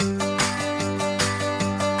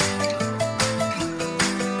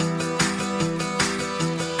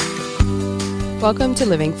Welcome to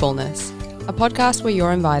Living Fullness, a podcast where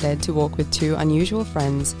you're invited to walk with two unusual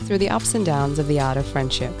friends through the ups and downs of the art of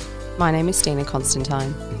friendship. My name is Stina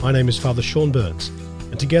Constantine. My name is Father Sean Burns,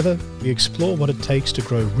 and together we explore what it takes to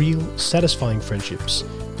grow real, satisfying friendships,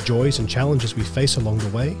 the joys and challenges we face along the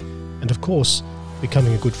way, and of course,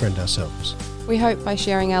 becoming a good friend ourselves. We hope by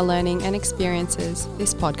sharing our learning and experiences,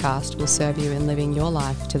 this podcast will serve you in living your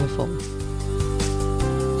life to the full.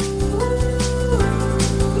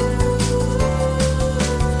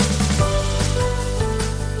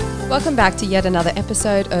 Welcome back to yet another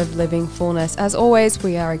episode of Living Fullness. As always,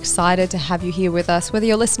 we are excited to have you here with us. Whether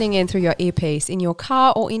you're listening in through your earpiece, in your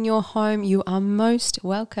car or in your home, you are most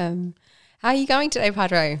welcome. How are you going today,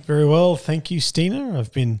 Padre? Very well, thank you, Stina.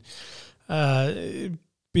 I've been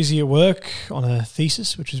busy at work on a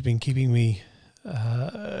thesis, which has been keeping me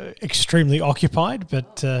extremely occupied,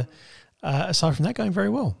 but aside from that, going very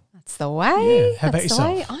well. That's the way. Yeah. How about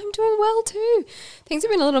yourself? I'm doing well too. Things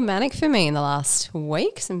have been a little manic for me in the last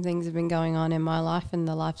week. Some things have been going on in my life and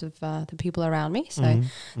the lives of the people around me. So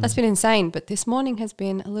that's been insane. But this morning has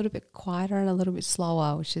been a little bit quieter and a little bit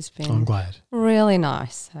slower, which has been I'm glad. Really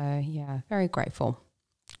nice. So yeah, very grateful.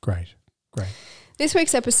 Great. This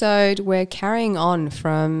week's episode, we're carrying on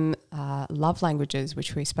from love languages,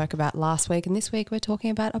 which we spoke about last week. And this week we're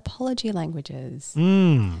talking about apology languages,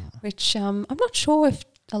 which I'm not sure if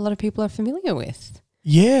a lot of people are familiar with.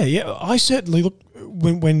 Yeah. I certainly look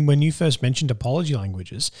when you first mentioned apology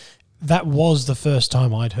languages, that was the first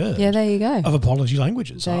time I'd heard. Yeah, there you go. Of apology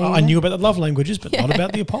languages. I knew about the love languages, but not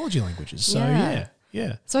about the apology languages. So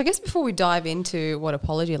yeah. So I guess before we dive into what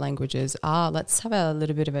apology languages are, let's have a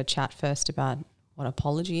little bit of a chat first about what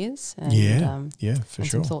apology is. And, for sure.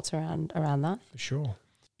 Some thoughts around that. For sure.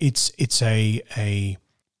 It's a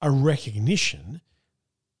recognition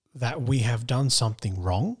that we have done something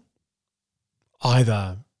wrong,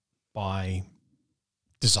 either by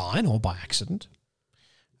design or by accident,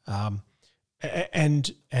 and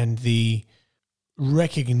the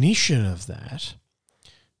recognition of that,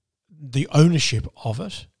 the ownership of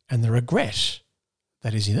it, and the regret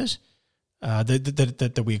that is in it,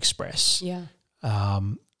 that we express,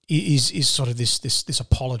 is sort of this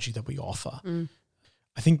apology that we offer.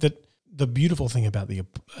 I think that the beautiful thing about the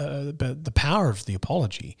power of the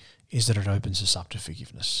apology is that it opens us up to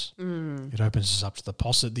forgiveness. It opens us up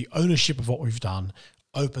to the ownership of what we've done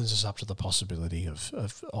opens us up to the possibility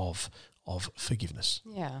of forgiveness.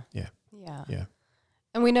 Yeah.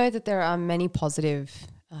 And we know that there are many positive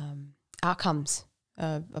outcomes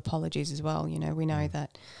of apologies as well. You know, we know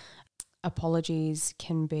that apologies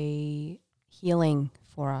can be healing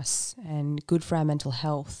for us and good for our mental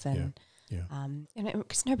health and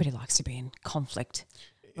because nobody likes to be in conflict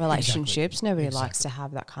relationships. Exactly. Nobody likes to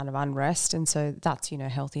have that kind of unrest, and so that's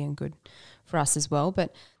healthy and good for us as well.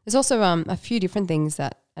 But there's also a few different things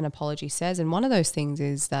that an apology says, and one of those things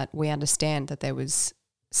is that we understand that there was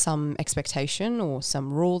some expectation or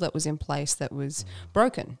some rule that was in place that was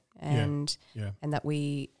broken, and that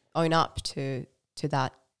we own up to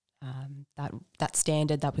that that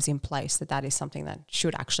standard that was in place, that is something that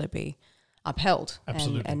should actually be upheld.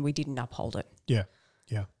 Absolutely. And we didn't uphold it. Yeah.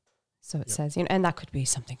 So it says, and that could be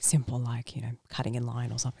something simple like, cutting in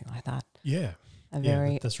line or something like that. Yeah.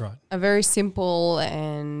 That's right. A very simple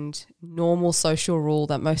and normal social rule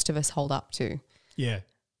that most of us hold up to. Yeah.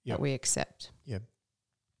 That we accept. Yeah.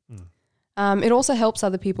 It also helps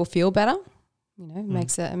other people feel better. It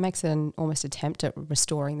makes an almost attempt at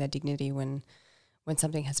restoring their dignity when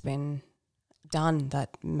something has been done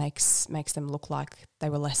that makes them look like they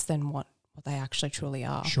were less than what they actually truly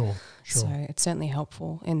are. Sure. So it's certainly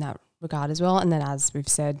helpful in that regard as well. And then, as we've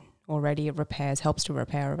said already, it helps to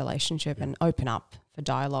repair a relationship and open up for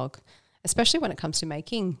dialogue, especially when it comes to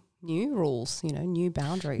making new rules, new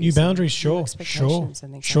boundaries. New boundaries, sure. Expectations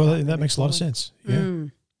and things sure, like that makes a lot of sense.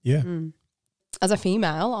 Yeah. As a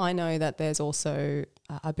female, I know that there's also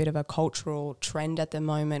a bit of a cultural trend at the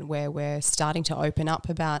moment where we're starting to open up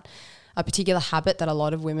about a particular habit that a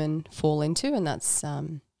lot of women fall into, and that's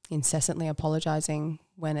incessantly apologising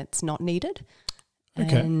when it's not needed.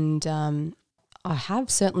 Okay. And I have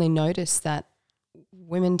certainly noticed that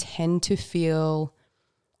women tend to feel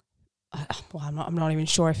I'm not even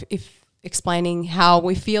sure if explaining how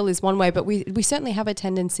we feel is one way, but we certainly have a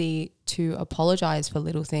tendency to apologise for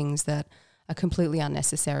little things that are completely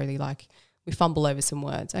unnecessarily, like we fumble over some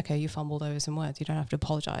words. Okay, you fumbled over some words. You don't have to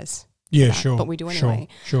apologise. Yeah, sure. But we do anyway.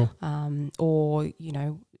 Sure. Or,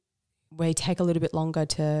 we take a little bit longer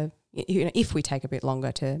to you know, if we take a bit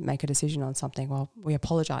longer to make a decision on something, well, we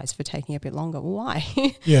apologize for taking a bit longer. Well, why?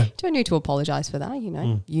 Yeah. You don't need to apologize for that. You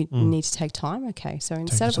know, you need to take time. Okay. So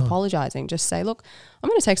instead of apologizing, just say, look, I'm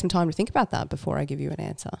going to take some time to think about that before I give you an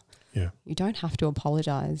answer. Yeah. You don't have to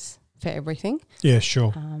apologize for everything. Yeah,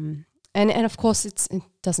 sure. And of course, it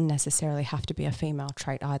doesn't necessarily have to be a female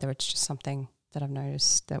trait either. It's just something that I've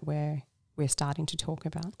noticed that we're starting to talk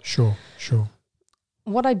about. Sure.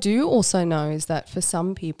 What I do also know is that for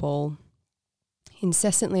some people,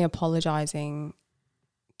 incessantly apologizing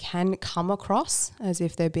can come across as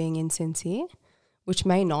if they're being insincere, which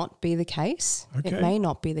may not be the case. Okay. It may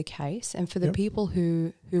not be the case. And for the people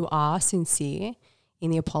who are sincere in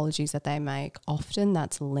the apologies that they make, often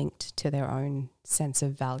that's linked to their own sense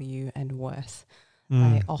of value and worth.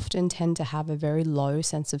 They often tend to have a very low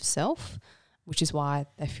sense of self, which is why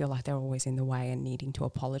they feel like they're always in the way and needing to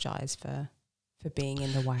apologize for being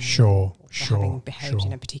in the way. Sure. Having behaved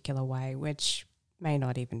in a particular way, which may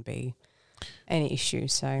not even be an issue.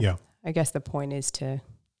 So I guess the point is to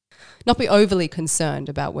not be overly concerned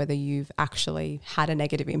about whether you've actually had a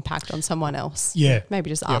negative impact on someone else. Yeah. Maybe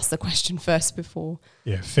just ask the question first before.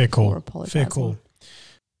 Yeah, fair call. Apologizing. Fair call.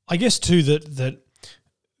 I guess too that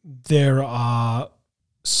there are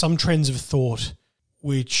some trends of thought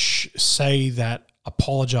which say that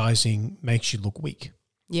apologizing makes you look weak.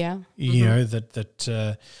 Yeah. You know,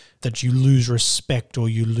 that you lose respect or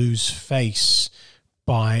you lose face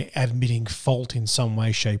by admitting fault in some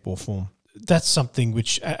way, shape or form. That's something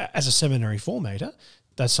which, as a seminary formator,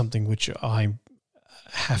 that's something which I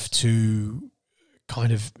have to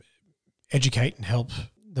kind of educate and help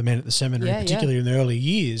the men at the seminary, particularly in the early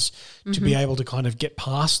years, to be able to kind of get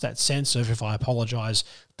past that sense of if I apologise,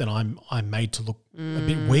 then I'm made to look a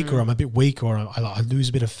bit weak, or I'm a bit weak, or I lose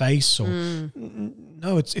a bit of face. Or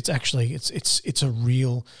no, it's actually it's a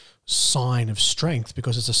real sign of strength,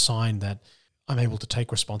 because it's a sign that I'm able to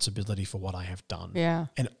take responsibility for what I have done,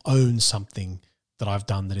 and own something that I've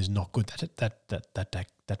done that is not good.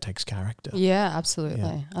 That takes character. Yeah,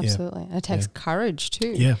 absolutely, absolutely. And it takes courage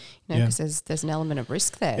too. Yeah, because there's an element of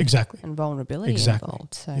risk there, exactly, and vulnerability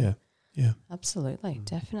involved. So absolutely,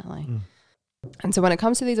 definitely. And so when it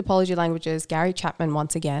comes to these apology languages, Gary Chapman,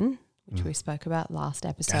 once again, which we spoke about last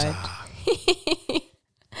episode,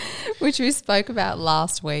 which we spoke about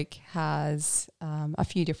last week, has a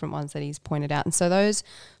few different ones that he's pointed out. And so those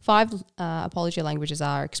 5 apology languages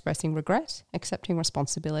are expressing regret, accepting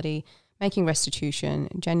responsibility, making restitution,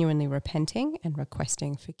 genuinely repenting, and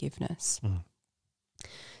requesting forgiveness.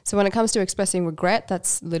 So when it comes to expressing regret,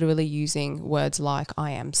 that's literally using words like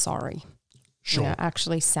I am sorry. Sure. You know,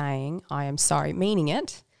 actually saying I am sorry, meaning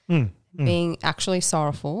it, being actually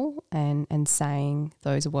sorrowful and saying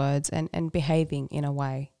those words and behaving in a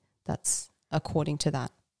way that's according to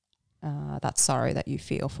that sorrow that you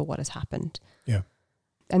feel for what has happened. Yeah.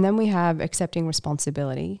 And then we have accepting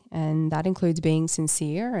responsibility, and that includes being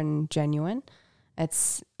sincere and genuine.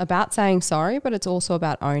 It's about saying sorry, but it's also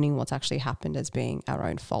about owning what's actually happened as being our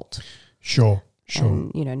own fault. Sure.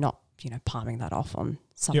 And, not, palming that off on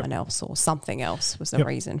someone else, or something else was the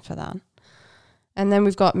reason for that. And then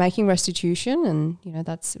we've got making restitution, and,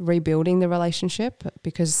 that's rebuilding the relationship,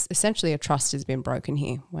 because essentially a trust has been broken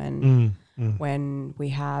here when we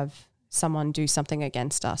have someone do something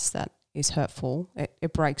against us that is hurtful.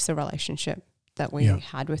 It breaks the relationship that we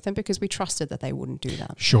had with them, because we trusted that they wouldn't do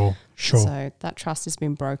that. Sure. So that trust has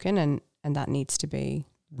been broken, and that needs to be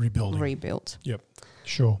rebuilt. Yep.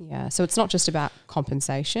 Sure. Yeah. So it's not just about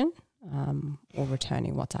compensation or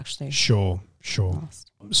returning what's actually Sure.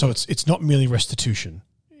 Lost. So it's not merely restitution;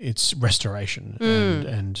 it's restoration,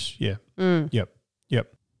 Yep.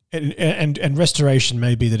 And restoration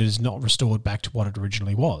may be that it is not restored back to what it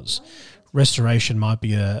originally was. Restoration might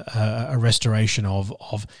be a restoration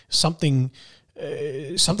of something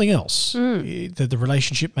else. The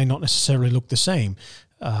relationship may not necessarily look the same,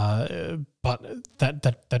 but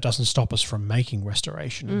that doesn't stop us from making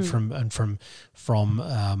restoration and from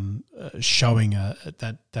showing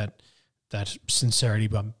that sincerity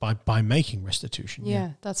by making restitution.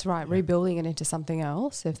 Yeah, that's right. Yeah. Rebuilding it into something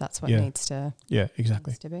else, if that's what needs to. Yeah,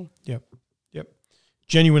 exactly. Needs to be. Yep.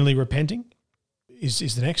 Genuinely repenting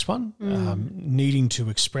is the next one. Needing to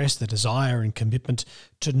express the desire and commitment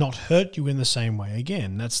to not hurt you in the same way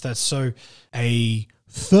again. That's so a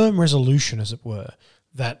firm resolution, as it were,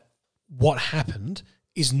 that what happened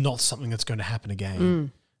is not something that's going to happen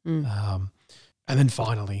again. And then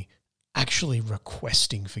finally, actually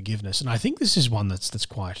requesting forgiveness. And I think this is one that's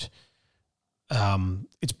quite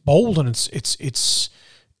it's bold, and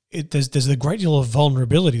there's a great deal of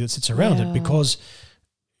vulnerability that sits around it, because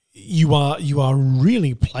you are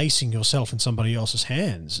really placing yourself in somebody else's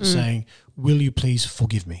hands, saying, "Will you please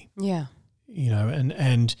forgive me?" Yeah.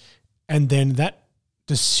 And then that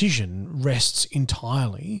decision rests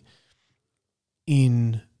entirely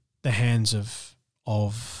in the hands of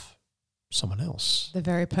someone else, The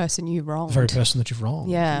very person you wronged. the very person that you've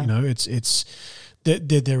wronged. Yeah. It's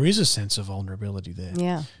there is a sense of vulnerability there.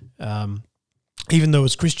 Yeah. Even though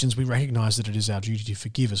as Christians we recognise that it is our duty to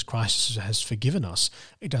forgive as Christ has forgiven us,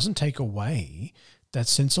 it doesn't take away that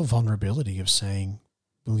sense of vulnerability of saying,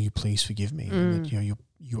 "Will you please forgive me?" And that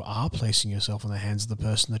you are placing yourself in the hands of the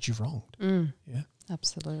person that you've wronged. Yeah,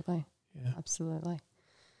 Absolutely. yeah, Absolutely.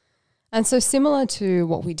 And so similar to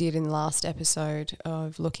what we did in the last episode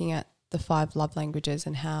of looking at the 5 love languages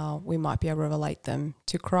and how we might be able to relate them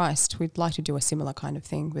to Christ, we'd like to do a similar kind of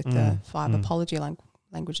thing with the 5 apology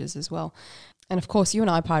languages as well. And of course, you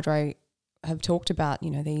and I, Padre, have talked about,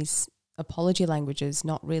 these apology languages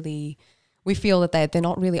not really, we feel that they're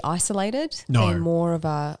not really isolated. No. They're more of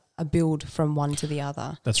a build from one to the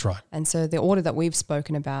other. that's right. And so the order that we've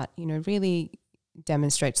spoken about, really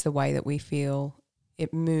demonstrates the way that we feel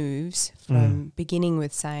it moves from beginning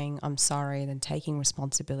with saying, "I'm sorry," then taking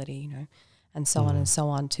responsibility, and so on and so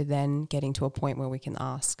on, to then getting to a point where we can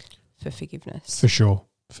ask for forgiveness. For sure.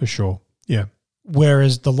 Yeah.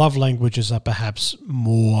 Whereas the love languages are perhaps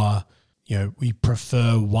more, we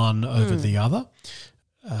prefer one over the other.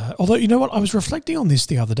 Although, you know what, I was reflecting on this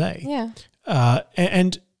the other day. Yeah.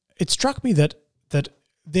 And it struck me that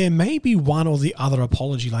there may be one or the other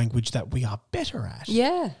apology language that we are better at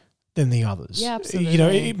Yeah. than the others. Yeah,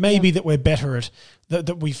 absolutely. It may be that we're better at,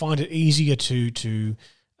 that we find it easier to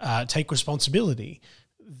take responsibility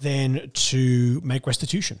than to make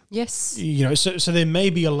restitution. Yes. So there may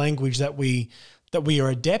be a language that we are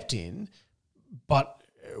adept in, but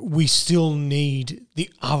we still need the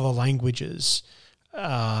other languages.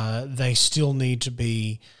 They still need to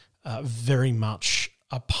be very much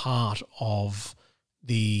a part of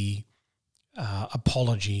the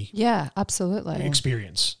apology Yeah, absolutely.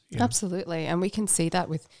 experience. Absolutely. And we can see that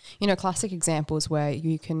with, classic examples where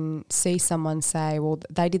you can see someone say, well,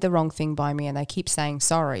 they did the wrong thing by me and they keep saying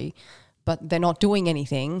sorry, but they're not doing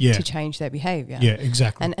anything to change their behaviour. Yeah,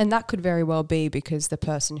 exactly. And that could very well be because the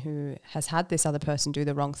person who has had this other person do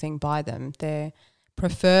the wrong thing by them, their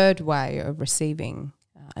preferred way of receiving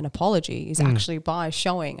an apology is actually by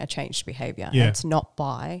showing a changed behaviour. Yeah. It's not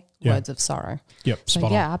by words of sorrow. Yep, So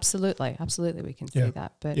spot on. absolutely we can see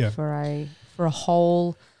that. But Yeah. for a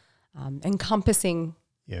whole encompassing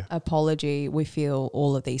apology, we feel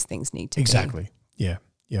all of these things need to Exactly. Yeah.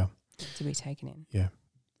 be taken in. Yeah,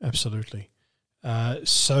 absolutely.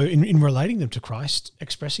 So in relating them to Christ,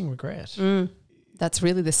 expressing regret. That's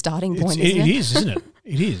really the starting point, It isn't it? is, isn't it?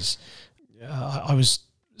 It is. I was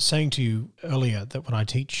saying to you earlier that when I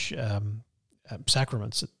teach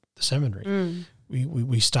sacraments at the seminary,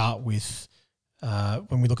 we start with,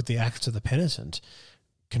 when we look at the acts of the penitent,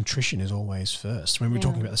 contrition is always first. When we're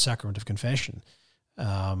talking about the sacrament of confession,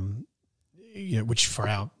 which for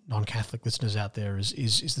our non-Catholic listeners out there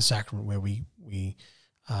is the sacrament where we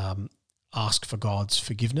ask for God's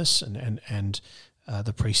forgiveness and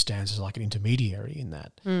the priest stands as like an intermediary in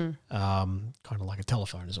that, kind of like a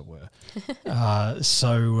telephone, as it were.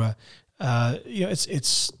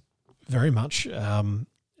 It's very much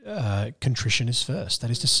contrition is first. That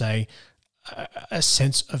is to say, a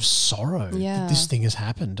sense of sorrow that this thing has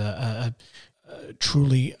happened,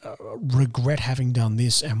 truly regret having done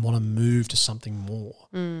this and want to move to something more.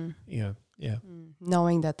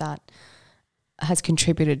 Knowing that has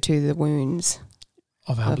contributed to the wounds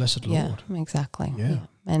of our blessed Lord. Yeah, exactly. Yeah.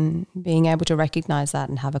 And being able to recognise that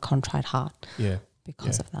and have a contrite heart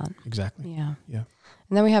because of that. Exactly. Yeah. Yeah.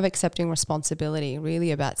 And then we have accepting responsibility, really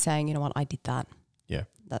about saying, you know what, I did that. Yeah.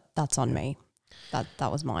 That's on me. That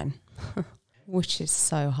was mine. Which is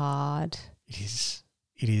so hard. It is.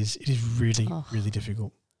 It is really, really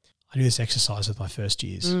difficult. I do this exercise with my first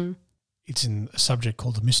years. It's in a subject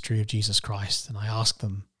called the mystery of Jesus Christ, and I ask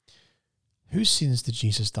them, whose sins did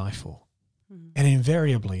Jesus die for? And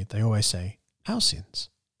invariably, they always say, our sins.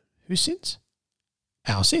 Whose sins?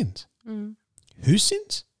 Our sins. Whose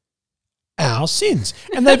sins? Our sins.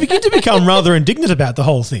 And they begin to become rather indignant about the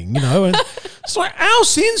whole thing, and it's like, our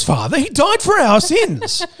sins, Father. He died for our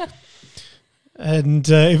sins. And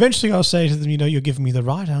eventually I'll say to them, you're giving me the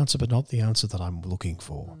right answer, but not the answer that I'm looking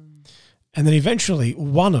for. And then eventually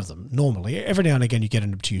one of them, normally, every now and again you get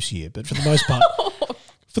an obtuse ear, but for the most part,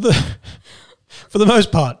 for the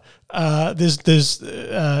most part, there's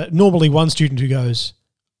normally one student who goes,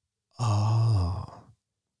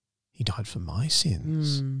 he died for my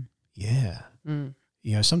sins. Yeah.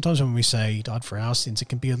 You know, sometimes when we say he died for our sins, it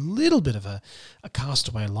can be a little bit of a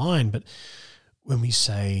castaway line. But when we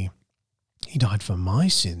say he died for my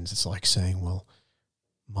sins, it's like saying, well,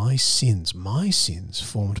 my sins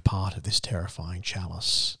formed part of this terrifying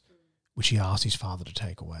chalice, which he asked his Father to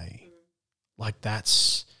take away. Like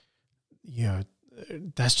that's, you know,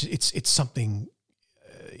 that's just, it's something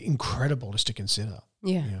incredible just to consider.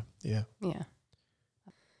 Yeah. Yeah.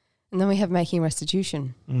 And then we have making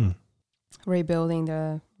restitution, Mm. rebuilding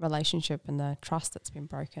the relationship and the trust that's been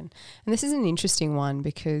broken. And this is an interesting one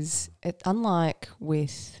because unlike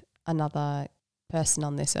with another person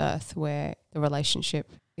on this earth where the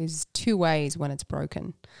relationship is two ways when it's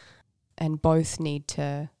broken and both need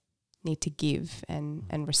to give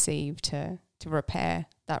and receive to repair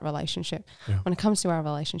that relationship. Yeah. When it comes to our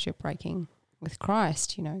relationship breaking with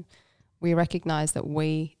Christ, you know, we recognize that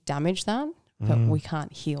we damage that, but we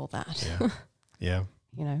can't heal that. Yeah.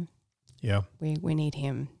 You know, Yeah. we need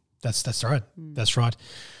him. That's right. That's right.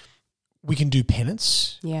 We can do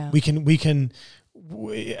penance. Yeah. We can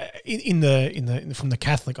in the from the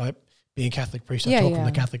Catholic, being a Catholic priest, I talk from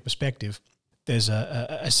the Catholic perspective. There's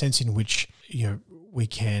a sense in which, you know, we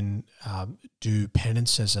can do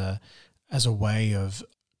penance as a way of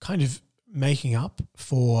kind of making up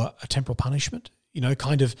for a temporal punishment. You know,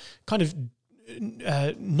 kind of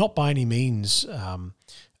not by any means is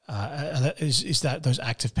that those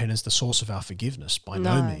acts of penance the source of our forgiveness? By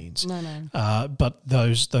no means. No. But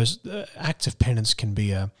those acts of penance can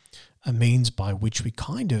be a means by which we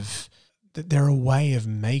kind of, they're a way of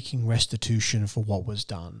making restitution for what was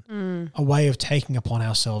done, a way of taking upon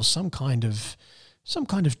ourselves some kind of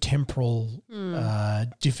temporal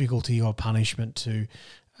difficulty or punishment to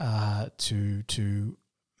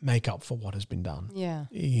make up for what has been done. Yeah.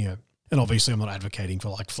 Yeah. And obviously I'm not advocating for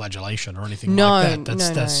like flagellation or anything like that.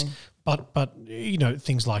 That's but you know,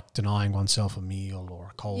 things like denying oneself a meal or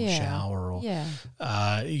a cold shower or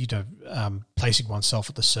you know, placing oneself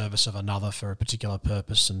at the service of another for a particular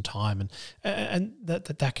purpose and time, and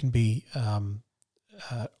that can be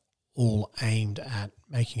all aimed at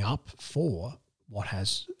making up for what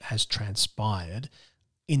has transpired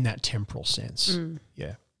in that temporal sense.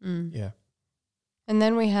 Yeah. Yeah. And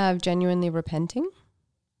then we have genuinely repenting,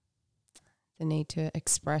 the need to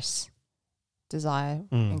express desire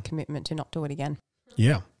and commitment to not do it again.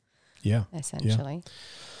 Yeah. Essentially. Yeah.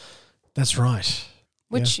 That's right.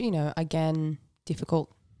 Which, you know, again,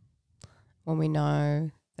 difficult when we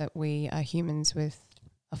know that we are humans with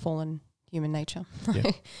a fallen human nature.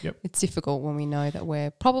 Yep. It's difficult when we know that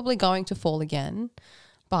we're probably going to fall again,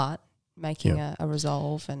 but making a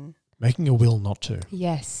resolve and making a will not to.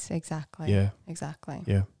 Yes, exactly. Yeah. Exactly.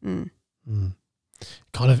 Yeah.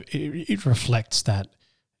 Kind of, it reflects that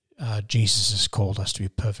Jesus has called us to be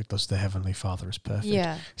perfect as the Heavenly Father is perfect.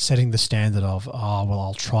 Yeah. Setting the standard of,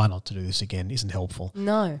 I'll try not to do this again isn't helpful.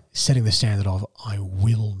 No. Setting the standard of, I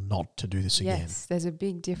will not to do this again. Yes, there's a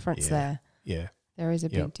big difference there. Yeah. There is a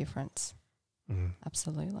big difference.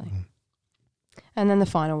 Absolutely. Mm. And then the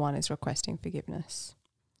final one is requesting forgiveness.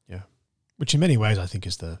 Yeah. Which in many ways I think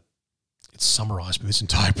it's summarised by this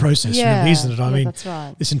entire process, really, isn't it? I mean, that's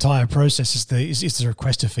right. This entire process is the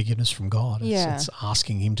request of forgiveness from God. It's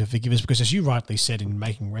asking him to forgive us because, as you rightly said, in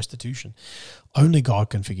making restitution, only God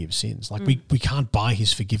can forgive sins. Like we can't buy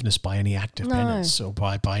his forgiveness by any act of penance or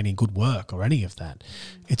by any good work or any of that.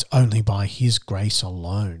 It's only by his grace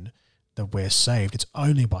alone that we're saved. It's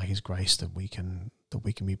only by his grace that we can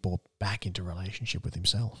be brought back into relationship with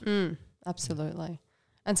himself. Absolutely.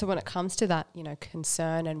 And so when it comes to that, you know,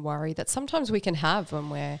 concern and worry that sometimes we can have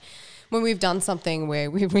when we've done something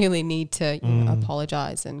where we really need to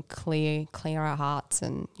apologize and clear our hearts,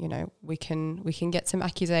 and you know, we can get some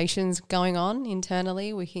accusations going on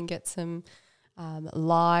internally. We can get some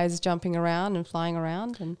lies jumping around and flying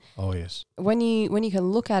around. And when you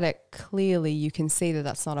can look at it clearly, you can see that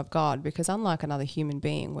that's not of God, because unlike another human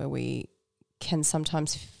being where we can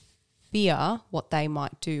sometimes fear what they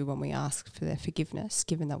might do when we ask for their forgiveness,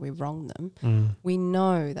 given that we wronged them, we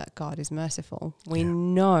know that God is merciful. We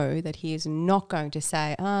know that he is not going to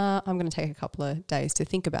say, I'm going to take a couple of days to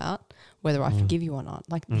think about whether I forgive you or not.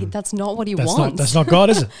 Like that's not what he wants. That's not God,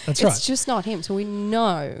 is it? That's right. It's just not him. So we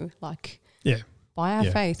know, by our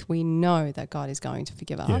faith, we know that God is going to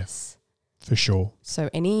forgive us. For sure. So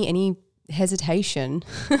any hesitation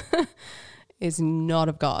is not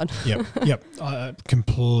of God. Yep.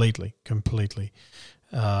 Completely.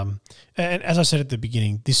 And as I said at the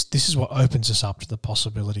beginning, this is what opens us up to the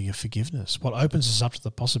possibility of forgiveness. What opens us up to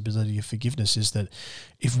the possibility of forgiveness is that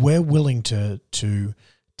if we're willing to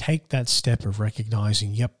take that step of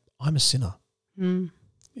recognizing, yep, I'm a sinner.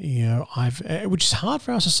 You know, which is hard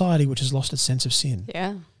for our society, which has lost its sense of sin.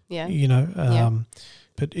 Yeah. Yeah. You know,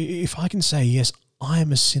 but if I can say, yes, I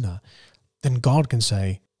am a sinner, then God can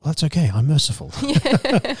say, well, that's okay. I'm merciful.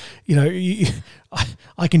 You know,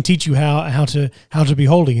 I can teach you how to be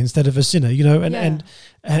holy instead of a sinner. You know,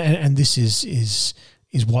 and this is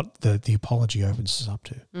what the apology opens us up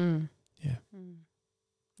to. Yeah.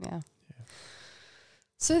 Yeah.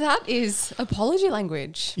 So that is apology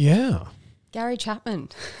language. Yeah. Gary Chapman.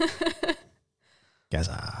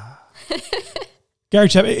 Gaza. Gary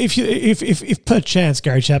Chapman, if per chance,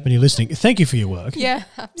 Gary Chapman, you're listening, thank you for your work. Yeah,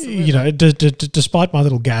 absolutely. You know, despite my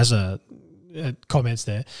little Gaza comments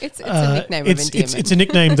there, it's a nickname of endearment. It's a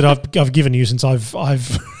nickname that I've given you since I've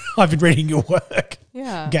been reading your work.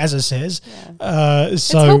 Yeah, Gaza says. Yeah. So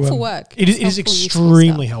it's helpful work. It is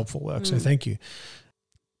extremely helpful work. So thank you.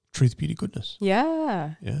 Truth, beauty, goodness.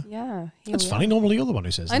 Yeah. Yeah. Yeah. That's funny. Normally you're the one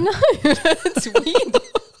who says that. I know. It's weird.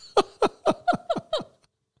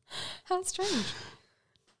 How strange.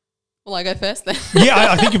 Well, I go first then.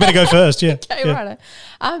 Yeah, I think you better go first. Yeah. Okay, yeah.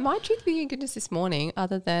 right. My truth, beauty, and goodness this morning,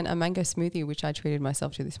 other than a mango smoothie, which I treated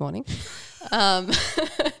myself to this morning, I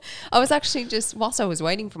was actually just, whilst I was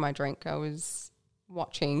waiting for my drink, I was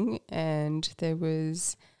watching, and there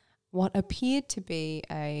was what appeared to be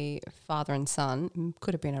a father and son,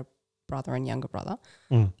 could have been a brother and younger brother,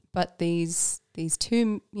 but these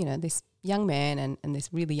two, you know, this young man and this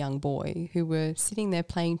really young boy who were sitting there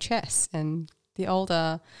playing chess, and the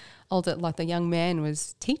older, like the young man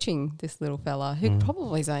was teaching this little fella who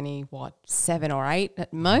probably is only 7 or 8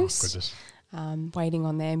 at most, waiting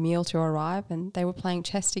on their meal to arrive, and they were playing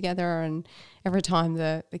chess together, and every time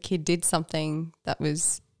the kid did something that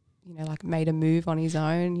was, you know, like made a move on his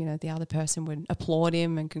own, you know, the other person would applaud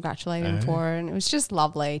him and congratulate him for it, and it was just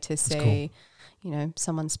lovely to see, you know,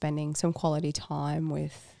 someone spending some quality time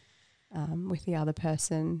with the other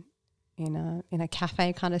person in a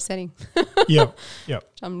cafe kind of setting. Yeah.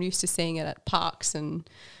 I'm used to seeing it at parks and,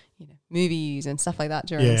 you know, movies and stuff like that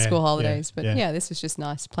during school holidays. But this was just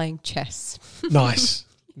nice, playing chess. Nice.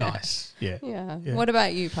 Yeah. What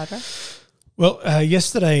about you, Padre? Well,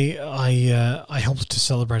 yesterday I helped to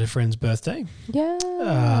celebrate a friend's birthday.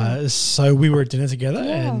 Yeah. So we were at dinner together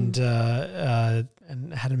and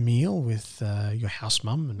had a meal with your house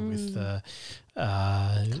mum and with a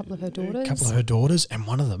couple of her daughters, and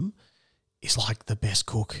one of them is like the best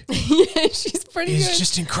cook. Yeah, she's pretty good. It's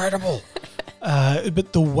just incredible.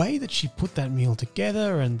 But the way that she put that meal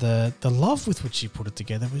together and the love with which she put it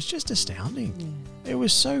together was just astounding. It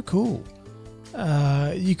was so cool.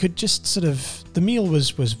 You could just sort of, the meal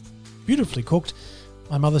was beautifully cooked.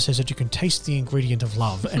 My mother says that you can taste the ingredient of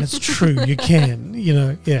love, and it's true. You can, you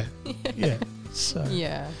know, yeah. So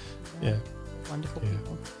yeah. Wonderful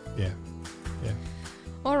people. Yeah.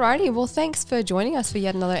 Alrighty, well, thanks for joining us for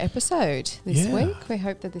yet another episode this week. We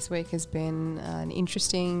hope that this week has been an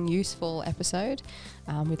interesting, useful episode.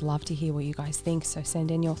 We'd love to hear what you guys think, so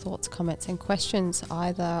send in your thoughts, comments and questions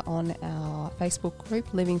either on our Facebook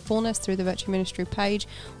group, Living Fullness, through the Virtue Ministry page,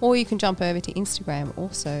 or you can jump over to Instagram,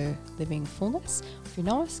 also Living Fullness. If you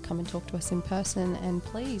know us, come and talk to us in person, and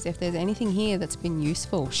please, if there's anything here that's been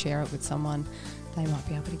useful, share it with someone. They might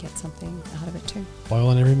be able to get something out of it too. By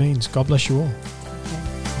all and every means, God bless you all.